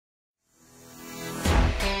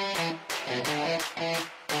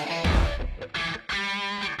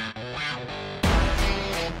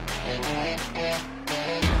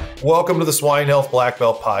Welcome to the Swine Health Black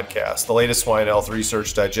Belt podcast, the latest swine health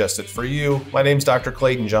research digested for you. My name's Dr.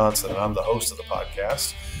 Clayton Johnson, and I'm the host of the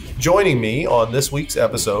podcast. Joining me on this week's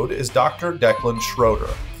episode is Dr. Declan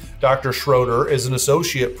Schroeder. Dr. Schroeder is an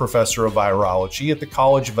associate professor of virology at the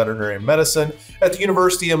College of Veterinary Medicine at the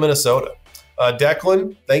University of Minnesota.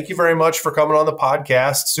 Declan, thank you very much for coming on the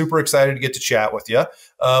podcast. Super excited to get to chat with you.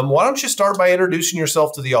 Why don't you start by introducing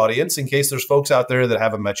yourself to the audience in case there's folks out there that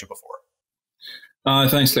haven't met you before?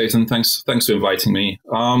 Thanks, Clayton. Thanks for inviting me.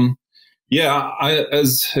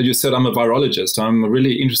 As you said, I'm a virologist. I'm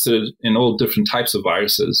really interested in all different types of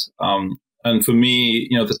viruses. And for me,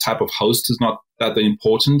 the type of host is not that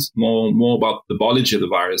important. More about the biology of the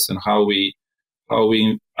virus and how we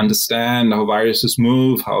understand how viruses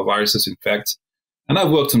move, how viruses infect. And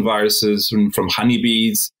I've worked on viruses from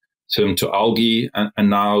honeybees to algae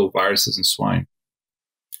and now viruses in swine.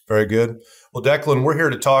 Very good. Well, Declan, we're here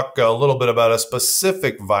to talk a little bit about a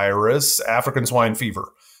specific virus, African swine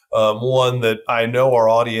fever, one that I know our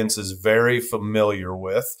audience is very familiar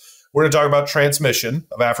with. We're going to talk about transmission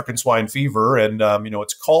of African swine fever, and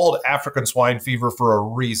it's called African swine fever for a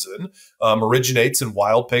reason. Originates in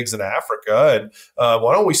wild pigs in Africa, and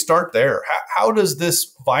why don't we start there? How does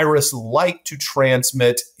this virus like to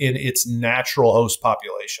transmit in its natural host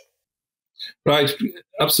population? Right,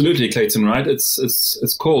 absolutely, Clayton. Right,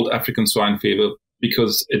 it's called African swine fever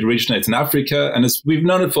because it originates in Africa, and we've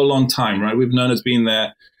known it for a long time. Right, we've known it's been there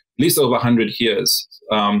at least over 100 years,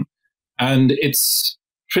 and it's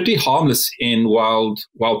pretty harmless in wild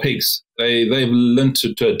pigs. They've learned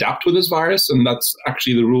to adapt with this virus, and that's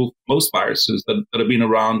actually the rule. Most viruses that have been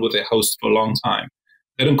around with their host for a long time,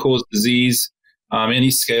 they don't cause disease. Any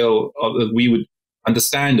scale that we would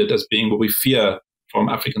understand it as being what we fear from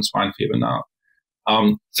African swine fever now.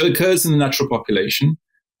 So it occurs in the natural population.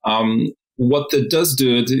 What it does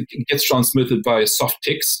do, it gets transmitted by soft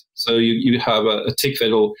ticks. So you have a tick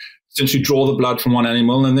that will essentially draw the blood from one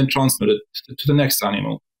animal and then transmit it to the next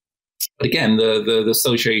animal. But again, the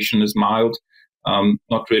association is mild,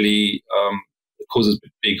 not really it causes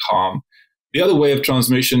big harm. The other way of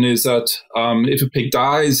transmission is that if a pig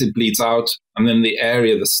dies, it bleeds out, and then the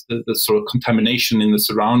area, the sort of contamination in the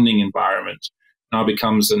surrounding environment now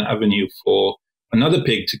becomes an avenue for another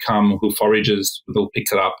pig to come who forages, they'll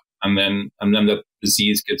pick it up, and then the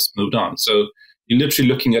disease gets moved on. So you're literally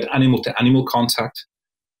looking at animal-to-animal contact,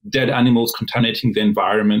 dead animals contaminating the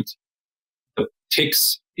environment. The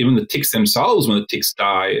ticks, even the ticks themselves, when the ticks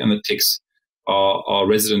die and the ticks are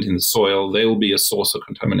resident in the soil, they will be a source of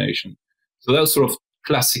contamination. So those sort of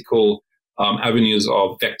classical avenues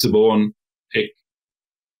of vector-borne pig,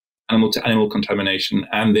 animal-to-animal contamination,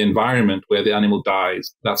 and the environment where the animal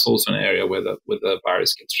dies, that's also an area where the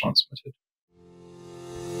virus gets transmitted.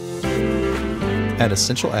 At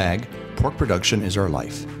Essential Ag, pork production is our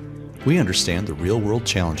life. We understand the real-world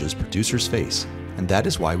challenges producers face, and that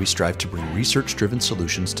is why we strive to bring research-driven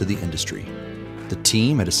solutions to the industry. The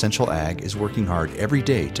team at Essential Ag is working hard every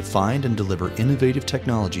day to find and deliver innovative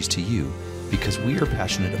technologies to you because we are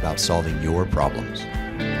passionate about solving your problems.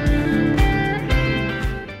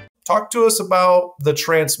 Talk to us about the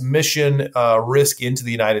transmission risk into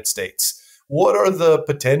the United States. What are the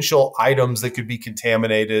potential items that could be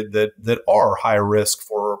contaminated that are high risk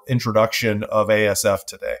for introduction of ASF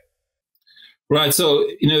today? Right. So,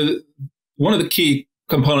 one of the key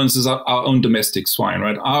components is our own domestic swine,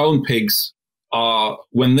 right? Our own pigs are,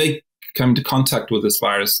 when they come into contact with this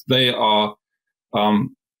virus, they are,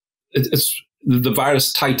 the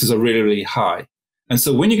virus titers are really, really high. And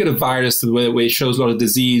so when you get a virus where it shows a lot of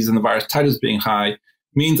disease and the virus titers being high,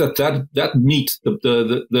 means that meat,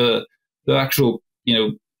 the actual,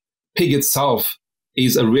 pig itself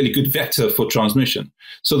is a really good vector for transmission.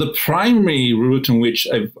 So the primary route in which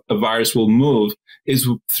a virus will move is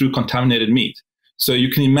through contaminated meat. So you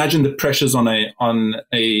can imagine the pressures on a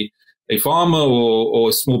farmer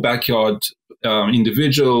or a small backyard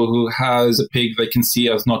individual who has a pig they can see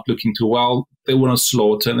as not looking too well. They want to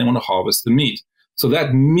slaughter and they want to harvest the meat. So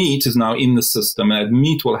that meat is now in the system, and that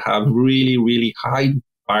meat will have really, really high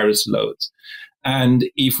virus loads. And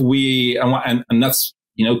if and that's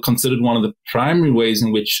considered one of the primary ways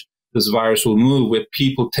in which this virus will move, where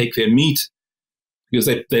people take their meat because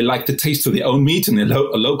they like the taste of their own meat in a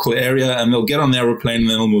local area, and they'll get on the aeroplane and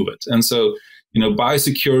they'll move it. And so,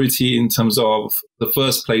 biosecurity in terms of the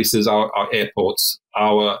first place is our airports,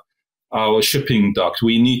 our shipping docks.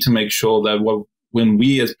 We need to make sure that when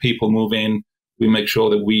we as people move in, we make sure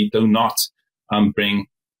that we do not bring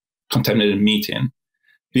contaminated meat in.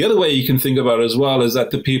 The other way you can think about it as well is that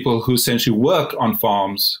the people who essentially work on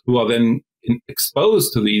farms, who are then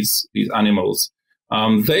exposed to these animals,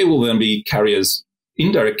 they will then be carriers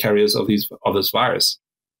indirect carriers of this virus.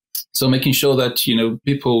 So making sure that,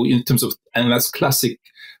 people in terms of, and that's classic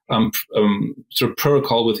sort of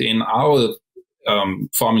protocol within our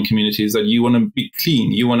farming communities, that you want to be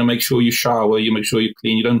clean. You want to make sure you shower, you make sure you're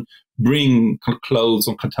clean. You don't bring clothes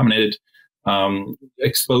or contaminated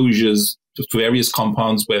exposures to various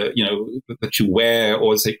compounds where, that you wear,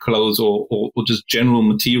 or say clothes or just general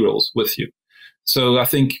materials with you. So I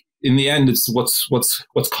think in the end, it's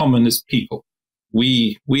what's common is people.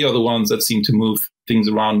 We are the ones that seem to move things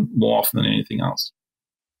around more often than anything else.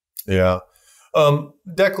 Yeah.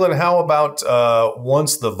 Declan, how about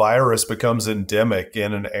once the virus becomes endemic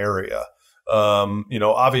in an area?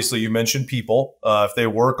 Obviously you mentioned people. If they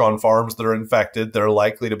work on farms that are infected, they're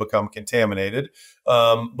likely to become contaminated.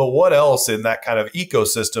 But what else in that kind of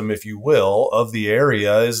ecosystem, if you will, of the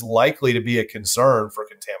area is likely to be a concern for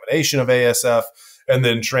contamination of ASF and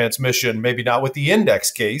then transmission, maybe not with the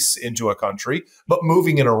index case into a country, but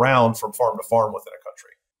moving it around from farm to farm within a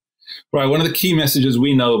country? Right. One of the key messages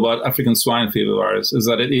we know about African swine fever virus is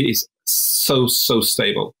that it is so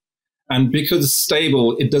stable. And because it's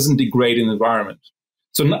stable, it doesn't degrade in the environment.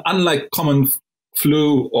 So unlike common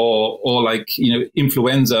flu or like,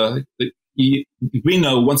 influenza, we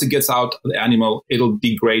know once it gets out of the animal, it'll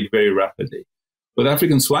degrade very rapidly. With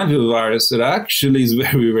African swine fever virus, it actually is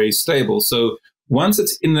very, very stable. So once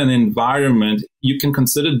it's in an environment, you can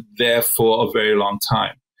consider it there for a very long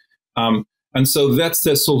time. And so that's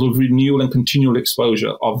the sort of renewal and continual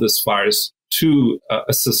exposure of this virus to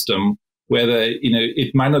a system where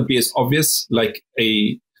it might not be as obvious, like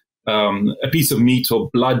a piece of meat or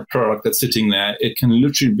blood product that's sitting there. It can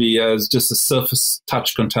literally be as just a surface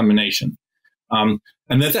touch contamination, and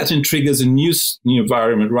that triggers a new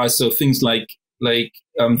environment, right? So things like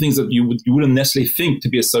things that you wouldn't necessarily think to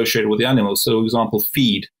be associated with the animal. So, for example,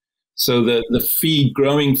 feed. So the feed,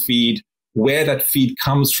 growing feed, where that feed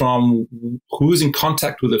comes from, who's in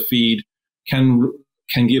contact with the feed, can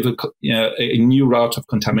give a new route of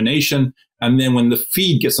contamination. And then when the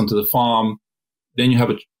feed gets onto the farm, then you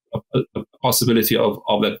have a possibility of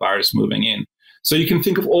that virus moving in. So you can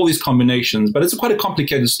think of all these combinations, but it's quite a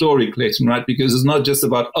complicated story, Clayton, right? Because it's not just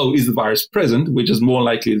about, is the virus present, which is more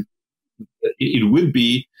likely it would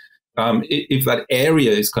be if that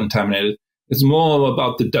area is contaminated. It's more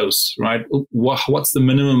about the dose, right? What's the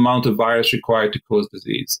minimum amount of virus required to cause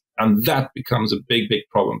disease? And that becomes a big, big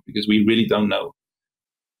problem because we really don't know.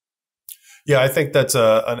 Yeah, I think that's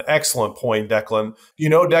an excellent point, Declan.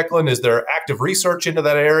 Declan, is there active research into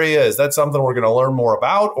that area? Is that something we're going to learn more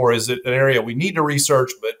about? Or is it an area we need to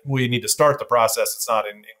research, but we need to start the process? It's not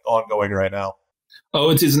ongoing right now. Oh,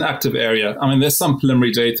 it is an active area. I mean, there's some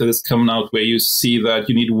preliminary data that's coming out where you see that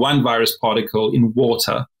you need one virus particle in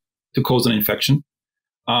water to cause an infection,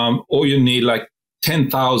 or you need like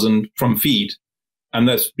 10,000 from feed, and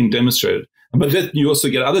that's been demonstrated. But then you also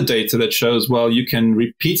get other data that shows, you can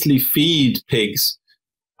repeatedly feed pigs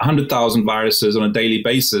 100,000 viruses on a daily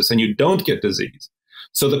basis, and you don't get disease.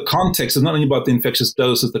 So the context is not only about the infectious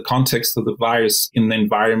dose, it's the context of the virus in the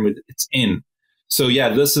environment it's in. So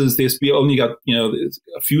yeah, we only got,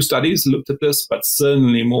 a few studies looked at this, but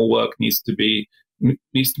certainly more work needs to be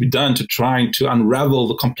done to trying to unravel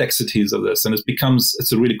the complexities of this. And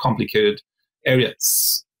it's a really complicated area.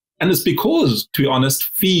 And it's because, to be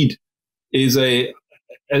honest, feed is an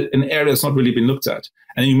area that's not really been looked at.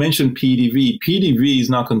 And you mentioned PDV. PDV is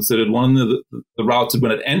now considered one of the routes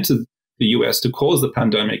when it entered the US to cause the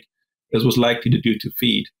pandemic, as was likely to due to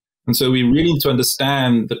feed. And so we really need to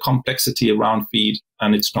understand the complexity around feed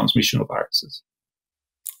and its transmission of viruses.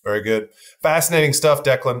 Very good. Fascinating stuff,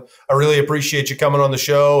 Declan. I really appreciate you coming on the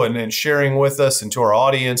show and sharing with us and to our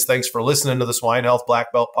audience. Thanks for listening to the Swine Health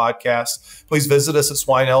Black Belt podcast. Please visit us at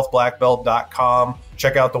swinehealthblackbelt.com.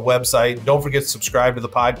 Check out the website. Don't forget to subscribe to the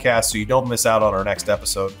podcast so you don't miss out on our next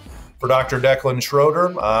episode. For Dr. Declan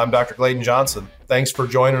Schroeder, I'm Dr. Clayton Johnson. Thanks for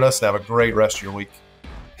joining us and have a great rest of your week.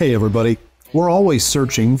 Hey, everybody. We're always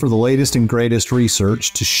searching for the latest and greatest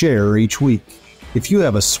research to share each week. If you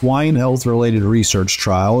have a swine health related research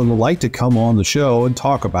trial and would like to come on the show and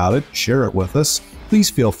talk about it, share it with us, please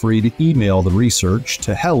feel free to email the research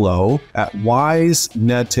to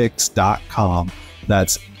hello@wisenetics.com.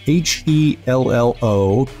 That's